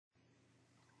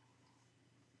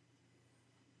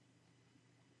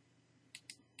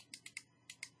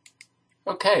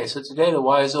Okay, so today the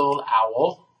wise old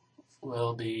owl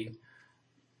will be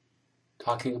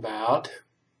talking about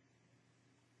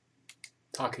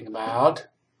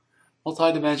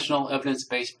multidimensional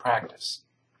evidence-based practice,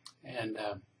 and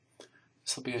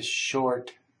this will be a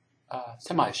short,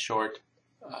 semi-short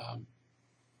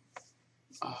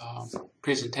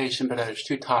presentation, but there's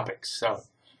two topics, so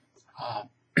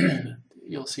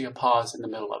you'll see a pause in the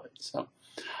middle of it. So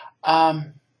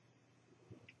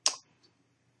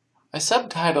I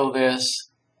subtitle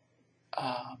this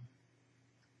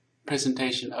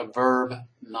presentation "A Verb,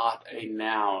 Not a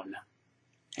Noun,"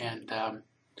 and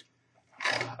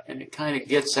it kind of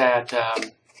gets at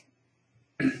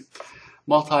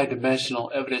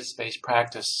multidimensional evidence-based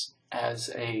practice as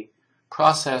a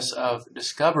process of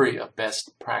discovery of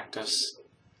best practice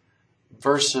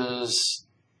versus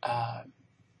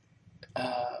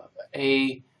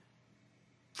a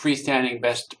freestanding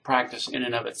best practice in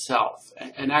and of itself.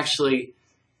 And actually,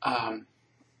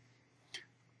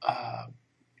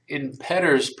 in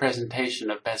Petter's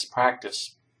presentation of best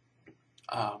practice,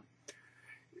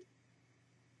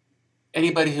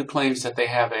 anybody who claims that they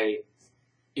have a,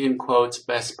 in quotes,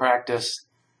 best practice,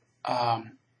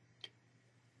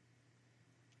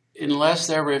 unless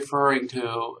they're referring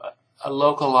to a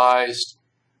localized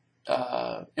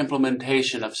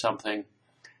implementation of something,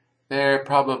 they're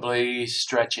probably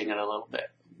stretching it a little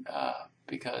bit,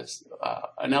 because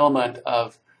an element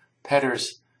of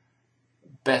Petter's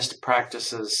best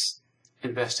practices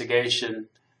investigation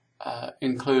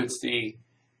includes the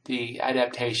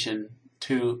adaptation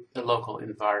to the local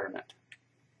environment.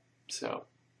 So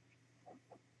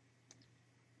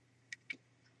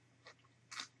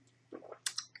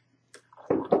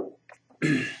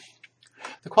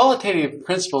the qualitative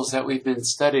principles that we've been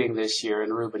studying this year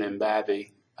in Rubin and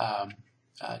Babby,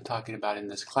 talking about in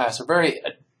this class, are very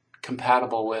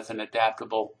compatible with and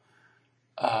adaptable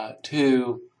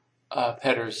to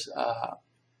Petter's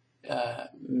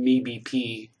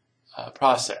MEBP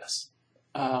process.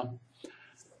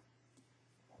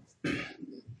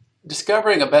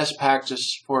 Discovering a best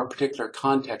practice for a particular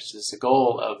context is the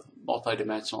goal of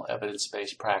multidimensional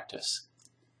evidence-based practice.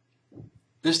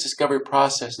 This discovery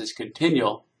process is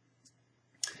continual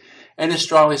and is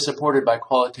strongly supported by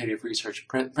qualitative research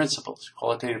principles.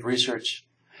 Qualitative research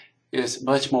is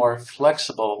much more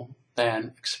flexible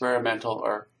than experimental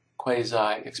or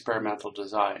quasi-experimental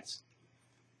designs.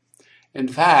 In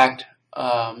fact,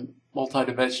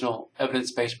 multidimensional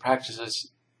evidence-based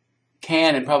practices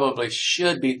can and probably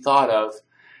should be thought of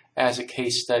as a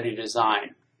case study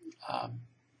design.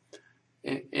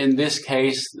 In this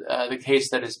case, the case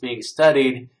that is being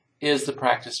studied is the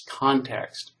practice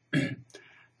context.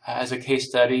 As a case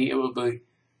study, it will be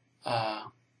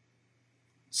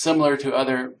similar to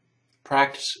other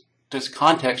practice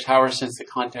context. However, since the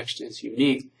context is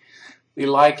unique, the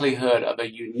likelihood of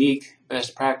a unique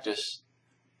best practice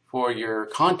for your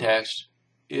context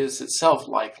is itself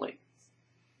likely.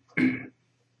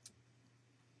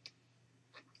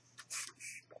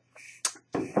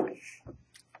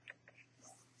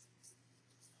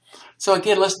 So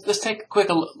again, let's take a quick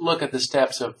look at the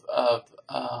steps of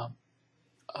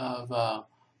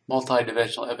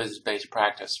multidimensional evidence-based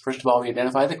practice. First of all, we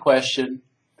identify the question,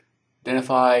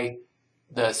 identify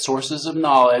the sources of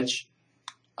knowledge,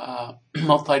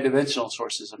 multidimensional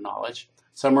sources of knowledge,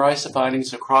 summarize the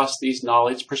findings across these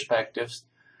knowledge perspectives,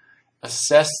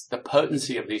 assess the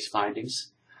potency of these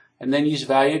findings, and then use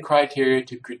value criteria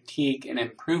to critique and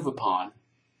improve upon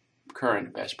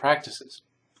current best practices.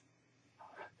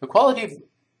 The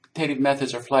qualitative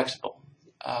methods are flexible.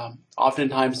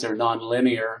 Oftentimes they're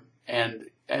nonlinear and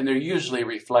they're usually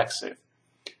reflexive.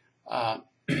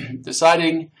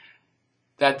 Deciding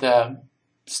that the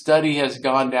study has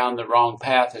gone down the wrong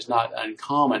path is not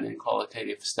uncommon in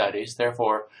qualitative studies.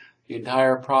 Therefore, the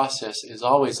entire process is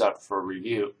always up for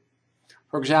review.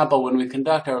 For example, when we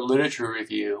conduct our literature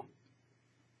review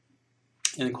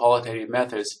in qualitative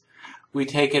methods, we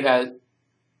take it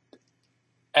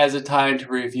as a time to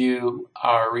review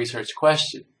our research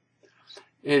question.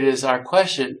 It is our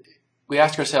question, we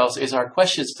ask ourselves, is our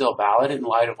question still valid in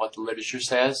light of what the literature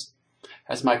says?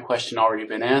 Has my question already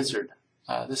been answered?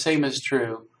 The same is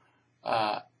true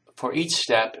for each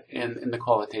step in the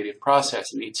qualitative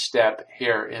process, and each step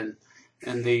here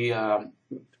in the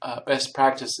best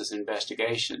practices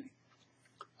investigation.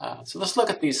 So let's look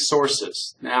at these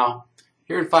sources. Now,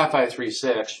 here in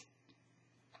 5536,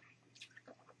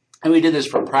 and we did this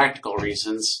for practical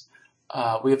reasons,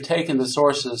 we have taken the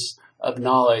sources of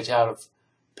knowledge out of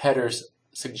Petter's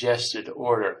suggested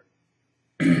order.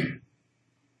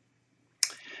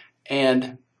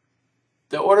 And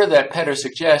the order that Petter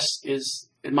suggests is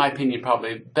in my opinion,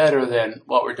 probably better than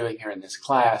what we're doing here in this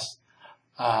class.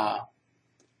 But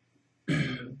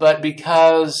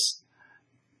because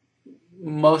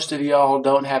most of y'all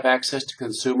don't have access to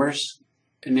consumers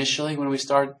initially when we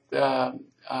start the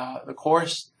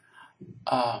course,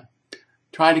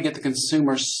 trying to get the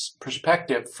consumer's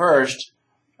perspective first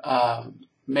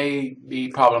may be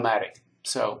problematic.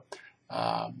 So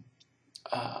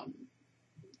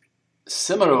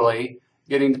similarly,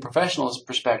 getting the professional's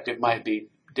perspective might be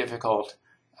difficult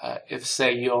if,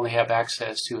 say, you only have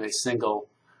access to a single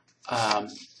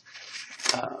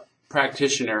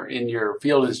practitioner in your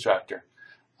field instructor.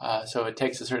 So it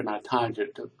takes a certain amount of time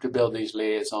to build these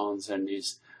liaisons and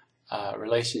these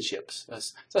relationships.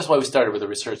 That's why we started with a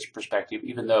research perspective,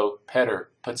 even though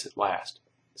Petter puts it last.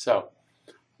 So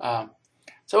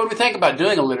when we think about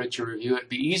doing a literature review, it'd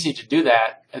be easy to do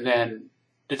that and then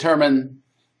determine,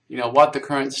 what the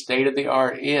current state of the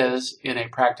art is in a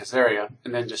practice area,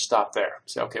 and then just stop there.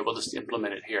 Say, okay, we'll just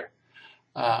implement it here.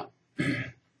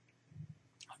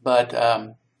 But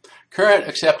current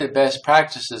accepted best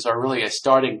practices are really a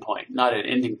starting point, not an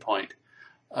ending point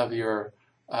of your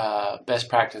best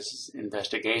practices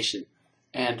investigation.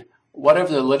 And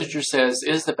whatever the literature says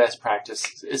is the best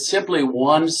practice is simply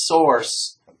one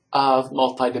source of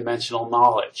multidimensional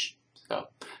knowledge. So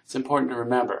it's important to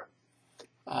remember.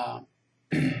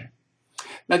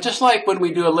 Now, just like when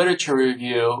we do a literature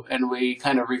review and we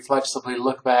kind of reflexively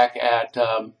look back at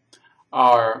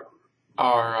our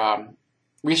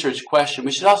research question,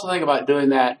 we should also think about doing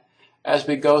that as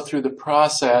we go through the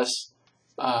process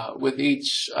with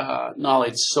each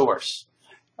knowledge source.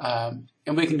 And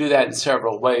we can do that in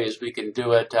several ways. We can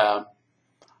do it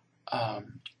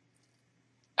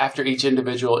after each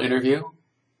individual interview,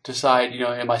 decide,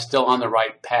 am I still on the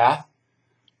right path?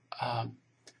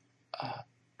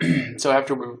 So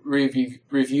after we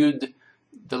reviewed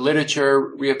the literature,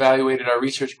 reevaluated our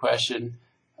research question,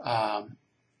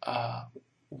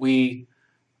 we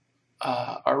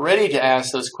are ready to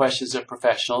ask those questions of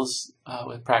professionals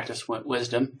with practice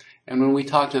wisdom. And when we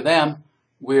talk to them,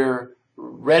 we're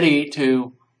ready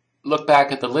to look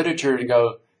back at the literature and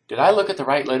go, did I look at the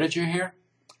right literature here?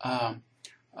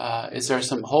 Is there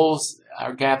some holes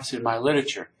or gaps in my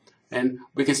literature? And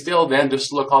we can still then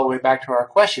just look all the way back to our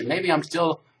question. Maybe I'm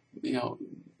still,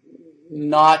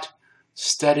 not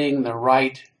studying the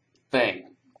right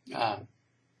thing.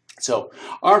 So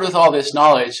armed with all this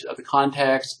knowledge of the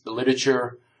context, the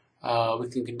literature, we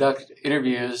can conduct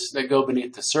interviews that go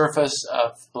beneath the surface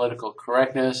of political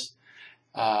correctness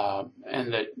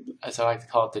and the, as I like to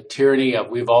call it, the tyranny of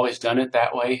we've always done it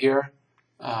that way here,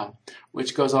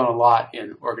 which goes on a lot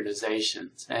in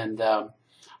organizations. And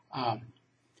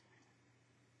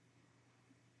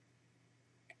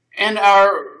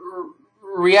our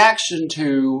reaction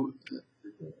to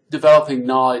developing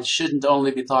knowledge shouldn't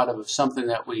only be thought of as something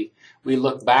that we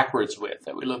look backwards with,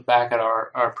 that we look back at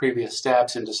our previous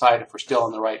steps and decide if we're still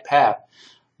on the right path.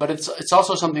 But it's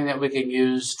also something that we can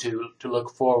use to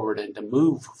look forward and to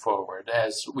move forward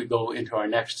as we go into our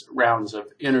next rounds of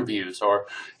interviews, or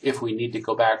if we need to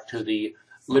go back to the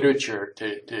literature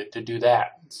to do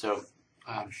that. So,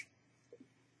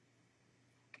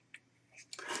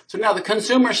 so now the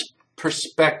consumer's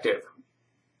perspective.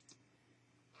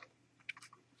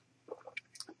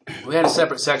 We had a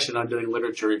separate section on doing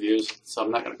literature reviews, so I'm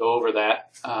not going to go over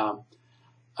that.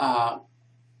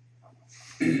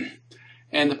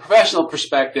 And the professional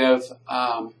perspective,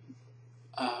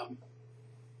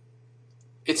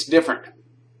 it's different.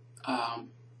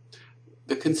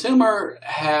 The consumer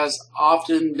has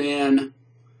often been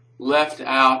left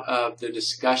out of the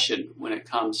discussion when it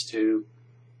comes to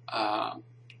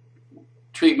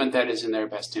treatment that is in their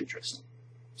best interest.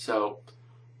 So,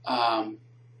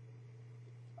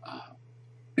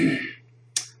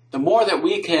 the more that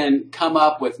we can come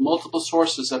up with multiple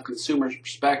sources of consumer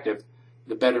perspective,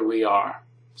 the better we are.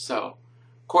 So,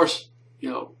 of course,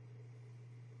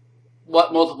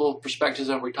 what multiple perspectives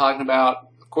are we talking about?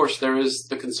 Of course, there is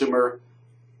the consumer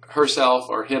herself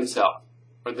or himself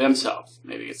or themselves.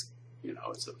 Maybe it's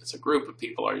it's a group of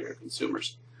people are your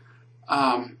consumers.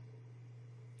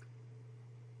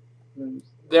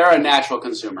 They're a natural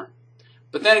consumer,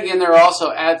 but then again, there are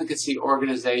also advocacy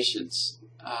organizations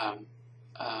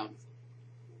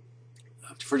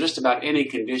for just about any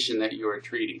condition that you are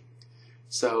treating.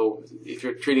 So if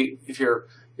you're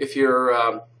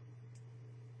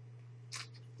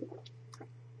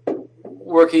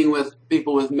working with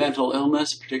people with mental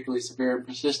illness, particularly severe and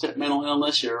persistent mental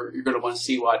illness, you're going to want to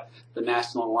see what the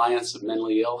National Alliance of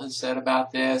Mentally Ill has said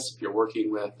about this. If you're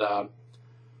working with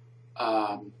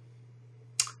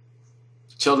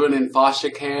children in foster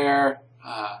care,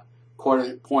 of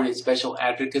court-appointed special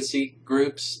advocacy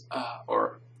groups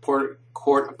or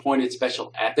court-appointed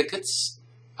special advocates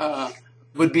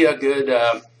would be a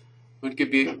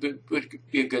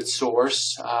good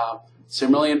source.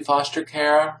 Similarly, in foster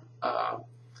care,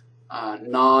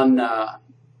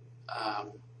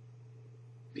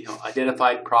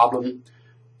 identified problem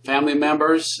family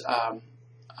members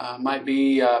might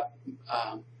be a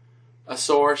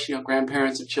source.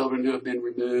 Grandparents of children who have been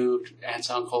removed, aunts,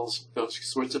 uncles, those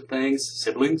sorts of things,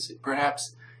 siblings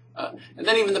perhaps, and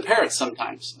then even the parents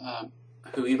sometimes,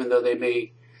 who even though they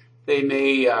may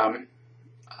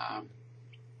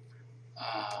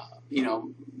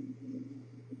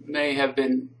have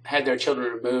had their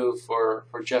children removed for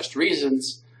just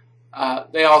reasons,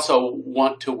 they also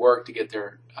want to work to get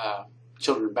their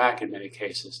children back in many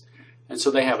cases, and so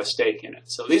they have a stake in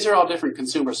it. So these are all different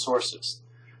consumer sources.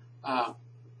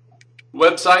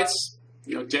 Websites,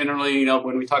 generally,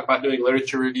 when we talk about doing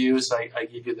literature reviews, I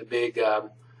give you the big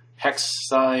hex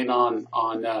sign on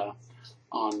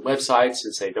websites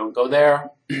and say don't go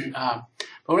there. But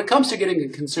when it comes to getting a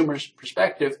consumer's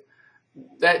perspective,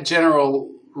 that general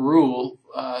rule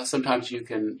sometimes you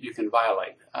can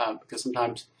violate because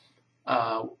sometimes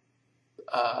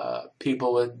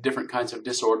people with different kinds of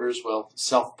disorders will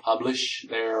self-publish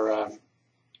their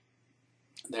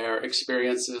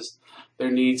experiences,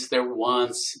 their needs, their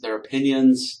wants, their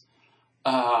opinions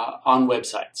on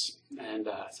websites, and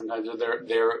sometimes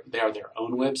they are their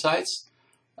own websites,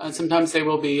 and sometimes they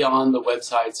will be on the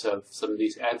websites of some of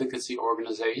these advocacy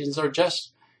organizations, or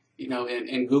just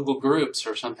in Google groups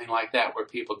or something like that, where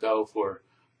people go for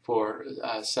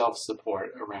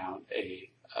self-support around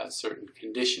a certain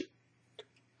condition.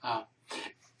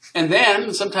 And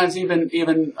then sometimes even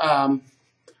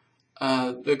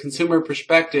the consumer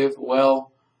perspective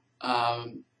will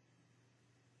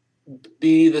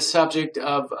be the subject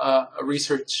of a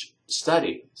research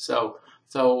study. So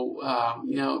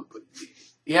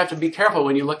you have to be careful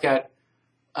when you look at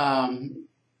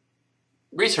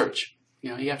research.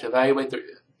 You have to evaluate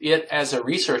it as a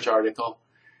research article,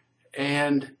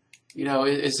 and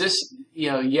is this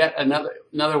yet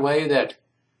another way that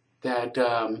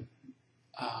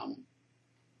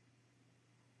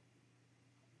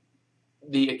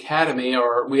the academy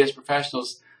or we as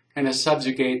professionals kind of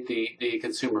subjugate the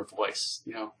consumer voice.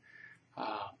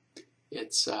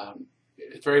 It's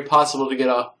very possible to get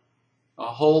a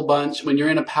whole bunch, when you're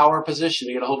in a power position,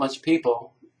 to get a whole bunch of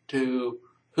people who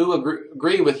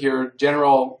agree with your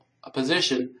general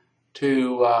position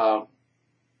to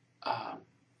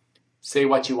say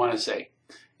what you want to say,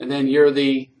 and then you're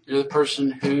the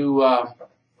person who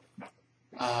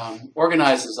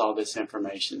organizes all this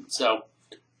information. So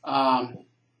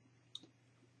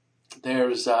there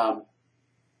is a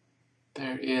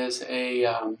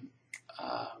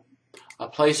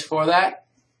place for that,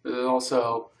 but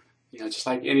also, just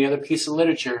like any other piece of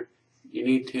literature, you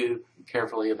need to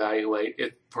carefully evaluate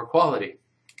it for quality.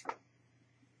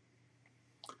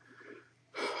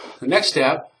 The next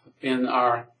step in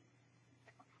our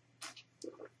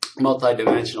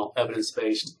multidimensional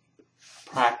evidence-based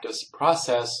practice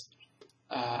process,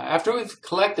 after we've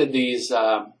collected these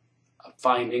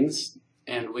findings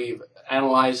and we've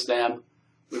analyzed them,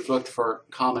 we've looked for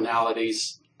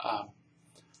commonalities,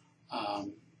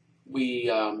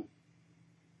 we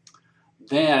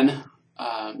then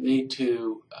need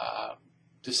to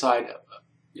decide,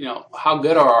 how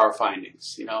good are our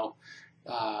findings?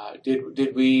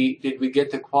 Did we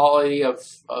get the quality of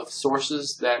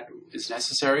sources that is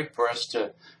necessary for us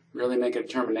to really make a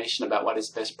determination about what is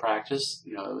best practice?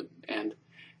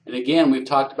 And again, we've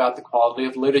talked about the quality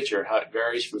of literature, how it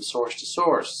varies from source to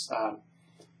source.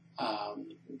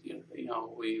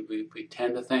 We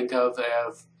tend to think of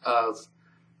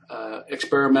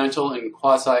experimental and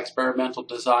quasi-experimental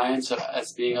designs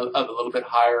as being of a little bit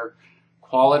higher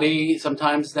quality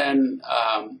sometimes than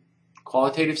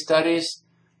qualitative studies,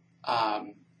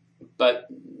 but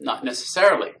not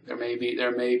necessarily. There may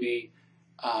be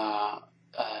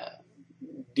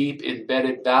deep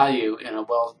embedded value in a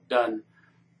well-done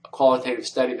qualitative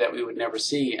study that we would never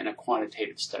see in a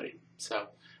quantitative study. So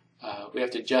we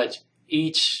have to judge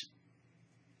each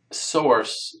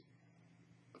source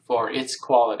for its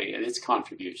quality and its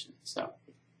contribution. So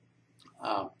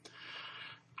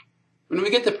when we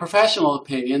get the professional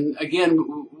opinion, again,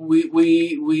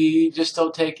 we just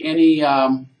don't take any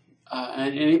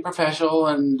professional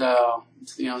and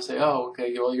say, oh,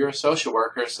 okay, well, you're a social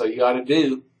worker, so you got to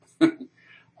do.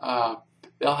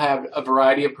 They'll have a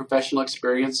variety of professional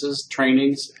experiences,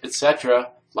 trainings,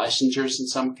 etc., licensures in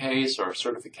some case, or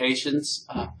certifications.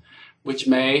 which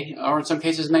may, or in some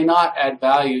cases may not, add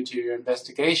value to your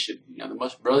investigation. The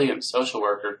most brilliant social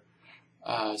worker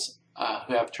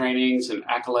who have trainings and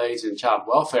accolades in child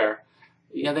welfare,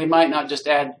 they might not just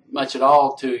add much at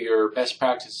all to your best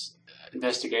practice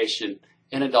investigation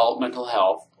in adult mental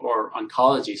health or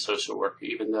oncology social work,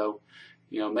 even though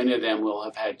many of them will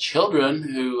have had children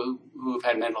who have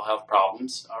had mental health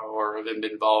problems or have been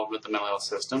involved with the mental health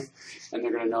system, and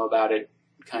they're going to know about it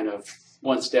kind of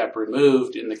one step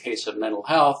removed in the case of mental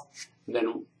health, and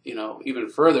then even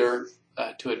further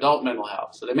to adult mental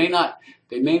health. So they may not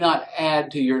add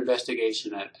to your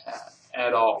investigation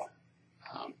at all.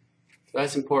 So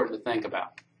that's important to think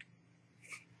about.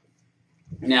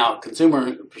 Now,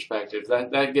 consumer perspective,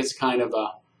 that gets kind of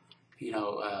a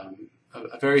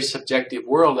very subjective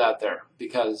world out there,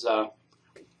 because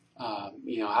how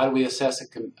do we assess a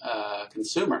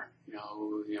consumer?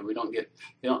 We don't get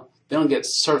they don't get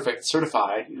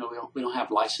certified. We don't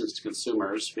have licensed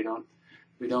consumers. We don't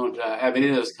have any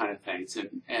of those kind of things.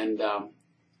 And then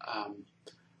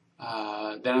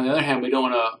on the other hand, we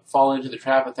don't want to fall into the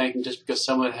trap of thinking just because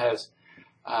someone has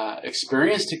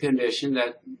experienced a condition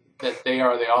that they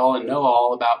are the all and know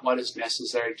all about what is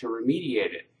necessary to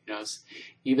remediate it.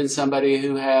 Even somebody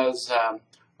who has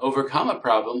overcome a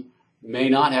problem may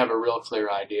not have a real clear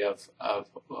idea of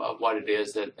what it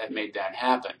is that made that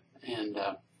happen. And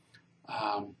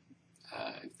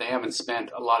if they haven't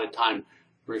spent a lot of time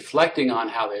reflecting on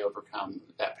how they overcome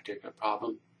that particular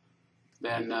problem,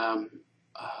 then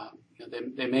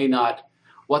they may not,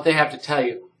 what they have to tell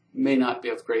you may not be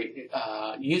of great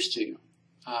use to you.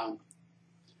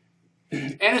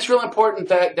 And it's real important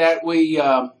that we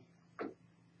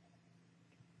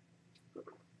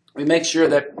make sure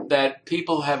that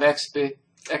people have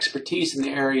expertise in the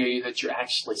area that you're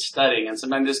actually studying, and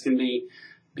sometimes this can be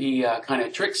kind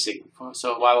of tricksy.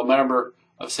 So while a member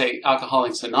of, say,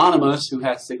 Alcoholics Anonymous, who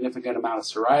has a significant amount of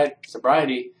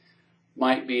sobriety,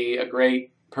 might be a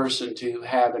great person to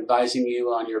have advising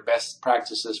you on your best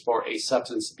practices for a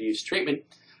substance abuse treatment,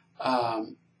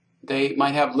 they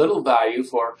might have little value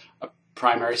for a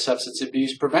primary substance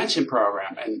abuse prevention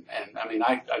program. And I mean,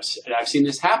 I've seen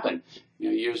this happen.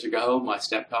 Years ago, my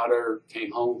stepdaughter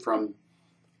came home from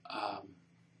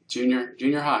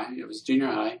junior high. It was junior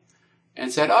high,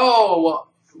 and said, "Oh,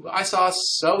 well, I saw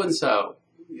so and so."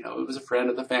 It was a friend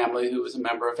of the family who was a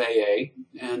member of AA,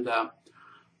 and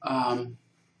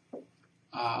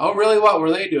oh, really? What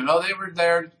were they doing? Oh, they were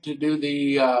there to do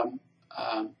the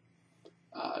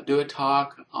do a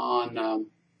talk on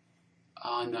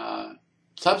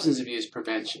substance abuse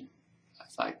prevention.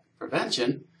 It's like,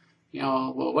 prevention?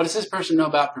 Well, what does this person know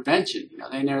about prevention?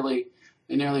 They nearly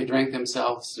drank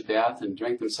themselves to death and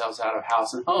drank themselves out of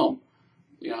house and home.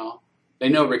 They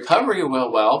know recovery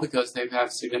well because they've had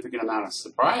a significant amount of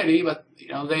sobriety, but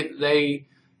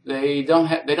they don't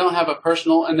have a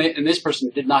personal, and this person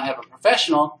did not have a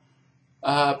professional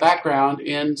background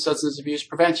in substance abuse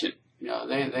prevention.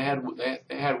 They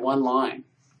had one line,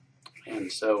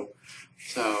 and so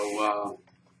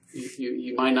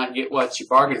you might not get what you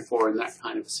bargained for in that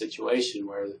kind of a situation,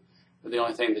 where the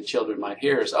only thing the children might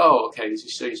hear is, "Oh, okay,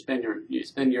 so you spend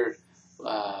your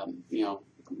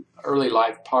early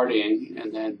life partying,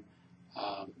 and then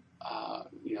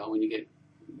when you get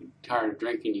tired of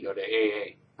drinking, you go to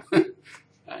AA."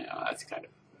 That's kind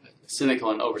of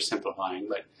cynical and oversimplifying,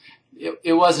 but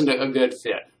it wasn't a good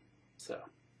fit.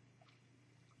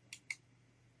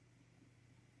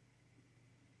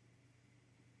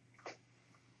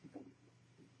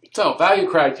 So value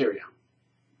criteria.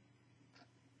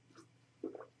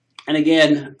 And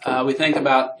again, we think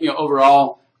about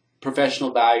overall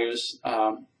professional values.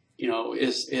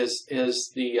 Is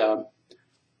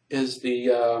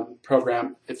the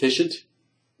program efficient?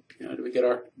 Do we get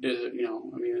our? Is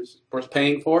it worth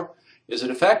paying for? Is it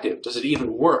effective? Does it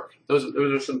even work? Those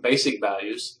are some basic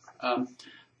values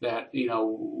that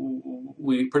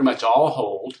we pretty much all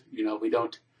hold. We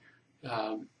don't.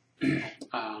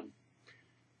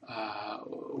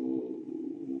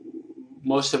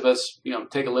 Most of us,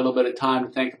 take a little bit of time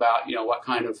to think about, what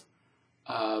kind of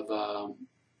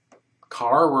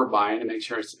car we're buying to make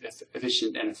sure it's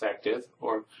efficient and effective,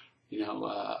 or,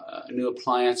 a new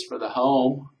appliance for the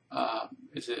home.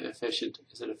 Is it efficient?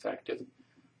 Is it effective?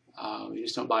 We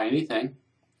just don't buy anything.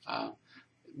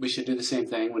 We should do the same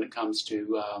thing when it comes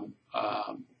to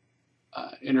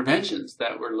interventions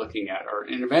that we're looking at, or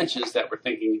interventions that we're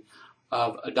thinking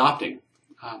of adopting.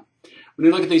 When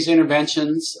you look at these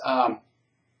interventions,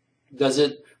 does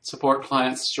it support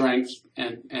client's strength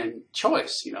and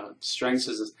choice? Strengths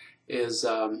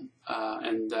and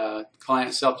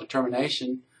client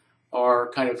self-determination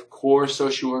are kind of core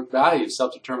social work values.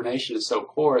 Self-determination is so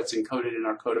core, it's encoded in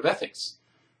our code of ethics.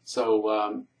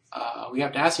 So we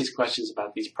have to ask these questions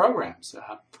about these programs.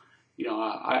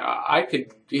 I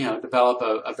could, develop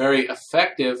a very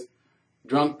effective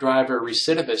drunk driver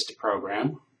recidivist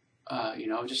program.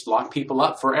 Just lock people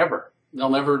up forever. They'll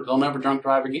never drunk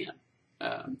drive again.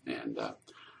 It's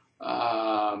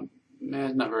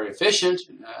not very efficient.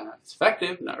 It's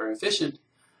effective, not very efficient.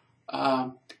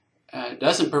 It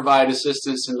doesn't provide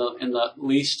assistance in the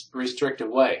least restrictive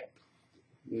way.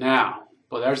 Now,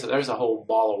 well, there's a whole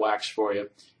ball of wax for you.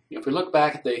 If we look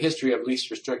back at the history of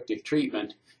least restrictive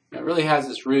treatment, it really has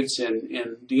its roots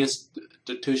in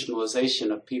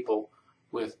deinstitutionalization of people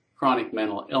with chronic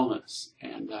mental illness.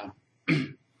 And,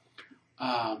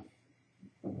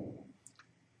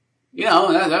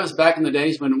 that was back in the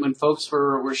days when folks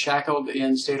were shackled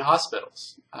in state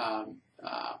hospitals.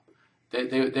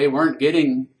 They weren't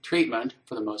getting treatment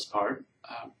for the most part,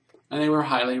 and they were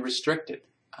highly restricted.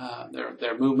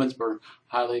 Their movements were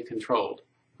highly controlled.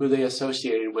 Who they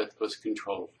associated with was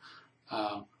controlled.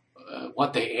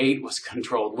 What they ate was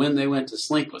controlled. When they went to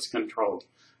sleep was controlled.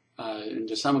 And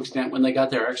to some extent, when they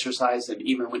got their exercise and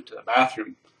even went to the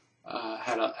bathroom,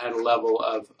 had a level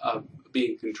of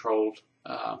being controlled.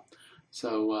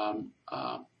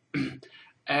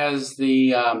 As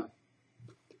the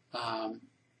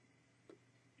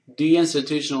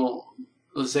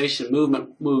deinstitutionalization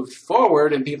movement moved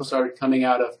forward, and people started coming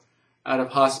out of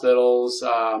hospitals,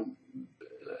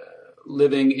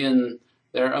 living in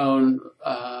their own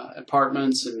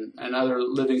apartments and other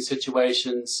living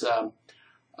situations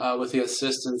with the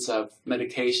assistance of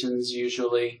medications,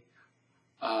 usually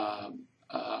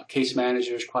case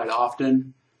managers quite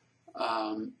often.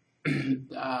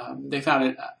 They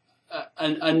found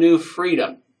a new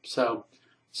freedom.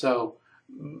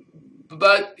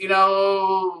 But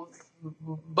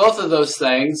both of those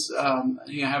things,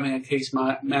 having a case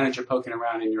manager poking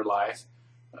around in your life,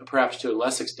 perhaps to a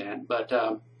less extent, but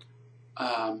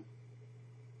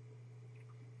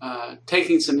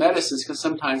taking some medicines can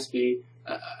sometimes be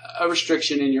a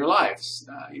restriction in your life.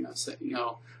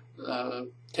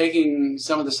 Taking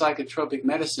some of the psychotropic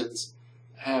medicines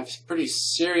have pretty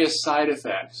serious side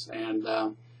effects, and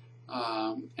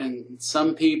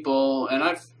some people, and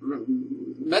I've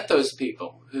met those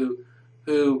people who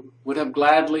would have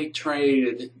gladly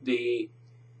traded the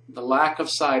lack of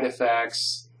side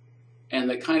effects and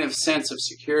the kind of sense of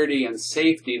security and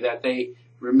safety that they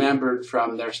remembered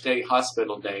from their state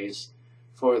hospital days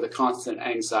for the constant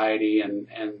anxiety and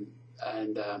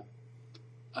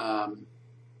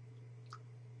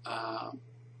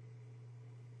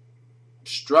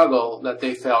struggle that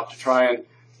they felt to try and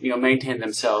maintain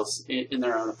themselves in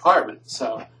their own apartment.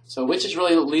 So which is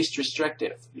really the least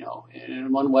restrictive?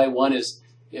 In one way, one is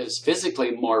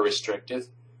physically more restrictive,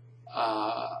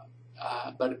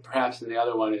 but perhaps in the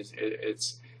other one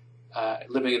it's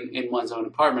living in one's own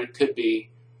apartment could be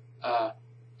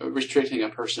restricting a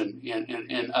person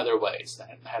in other ways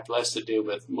that have less to do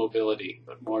with mobility,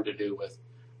 but more to do with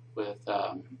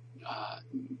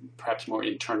perhaps more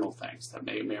internal things that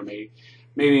may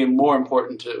be more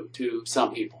important to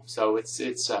some people. So it's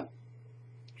a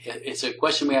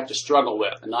question we have to struggle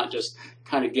with, and not just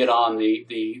kind of get on the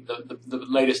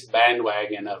latest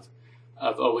bandwagon of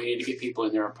oh, we need to get people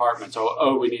in their apartments, or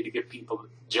oh, we need to get people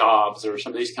jobs, or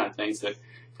some of these kind of things that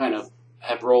kind of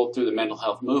have rolled through the mental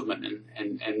health movement.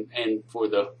 And for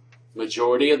the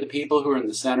majority of the people who are in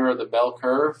the center of the bell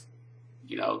curve,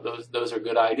 those are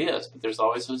good ideas, but there's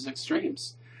always those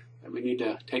extremes, and we need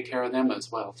to take care of them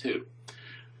as well too.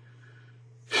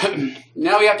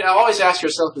 Now we have to always ask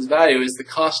yourself this value: is the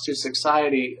cost to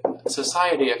society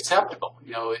acceptable?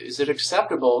 Is it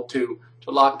acceptable to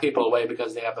lock people away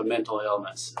because they have a mental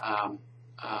illness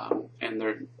and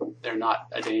they're not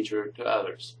a danger to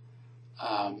others?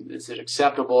 Is it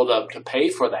acceptable to pay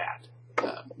for that?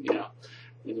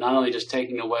 Not only just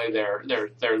taking away their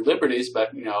liberties,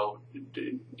 but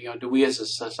do we as a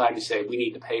society say we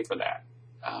need to pay for that?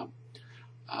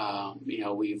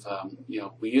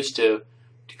 We used to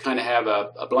kind of have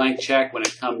a blank check when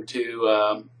it come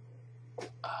to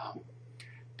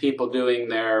people doing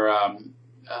their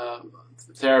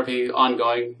therapy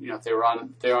ongoing. If they're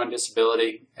on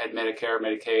disability, had Medicare,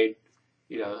 Medicaid,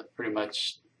 pretty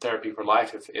much therapy for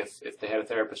life if they had a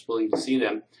therapist willing to see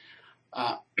them.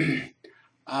 But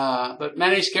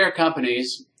managed care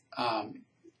companies,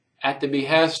 at the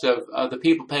behest of the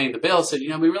people paying the bill, said,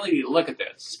 we really need to look at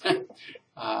this. We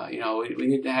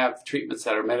need to have treatments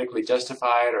that are medically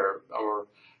justified or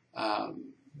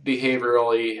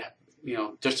behaviorally,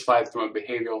 justified from a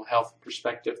behavioral health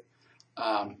perspective.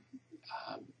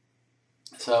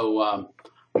 So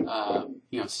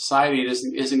society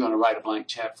isn't going to write a blank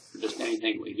check for just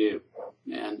anything we do,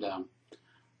 and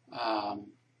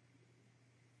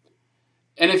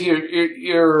if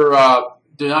you're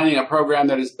designing a program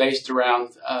that is based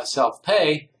around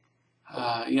self-pay,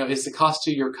 is the cost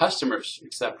to your customers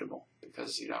acceptable?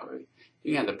 Because you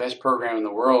can have the best program in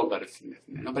the world, but if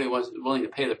nobody was willing to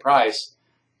pay the price,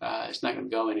 it's not going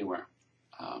to go anywhere.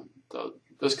 So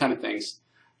those kind of things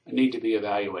need to be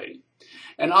evaluated.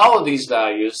 And all of these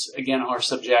values, again, are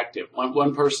subjective.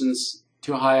 One person's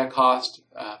too high a cost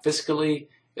fiscally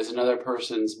is another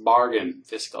person's bargain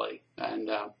fiscally. And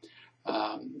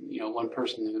one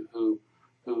person who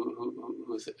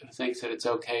thinks that it's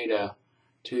okay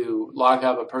to lock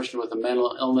up a person with a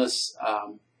mental illness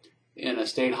in a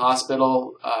state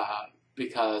hospital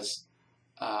because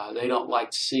they don't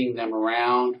like seeing them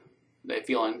around, they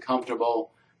feel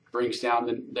uncomfortable, brings down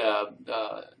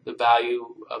the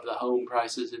value of the home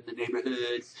prices in the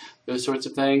neighborhood, those sorts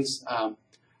of things,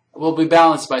 will be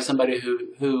balanced by somebody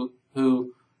who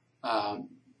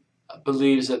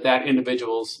believes that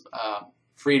individual's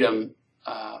freedom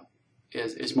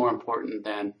is more important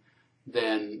than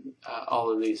all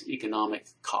of these economic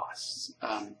costs.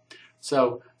 And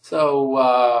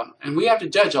we have to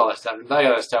judge all that stuff and value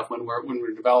all that stuff when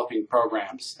we're developing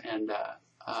programs and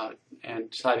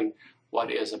deciding what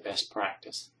is a best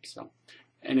practice. So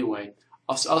anyway,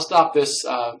 I'll stop this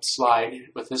slide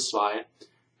with this slide,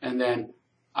 and then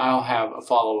I'll have a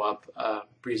follow-up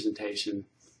presentation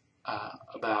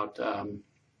about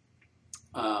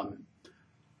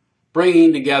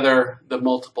bringing together the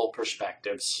multiple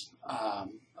perspectives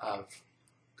of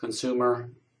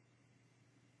consumer,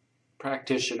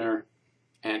 practitioner,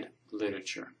 and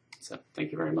literature. So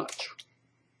thank you very much.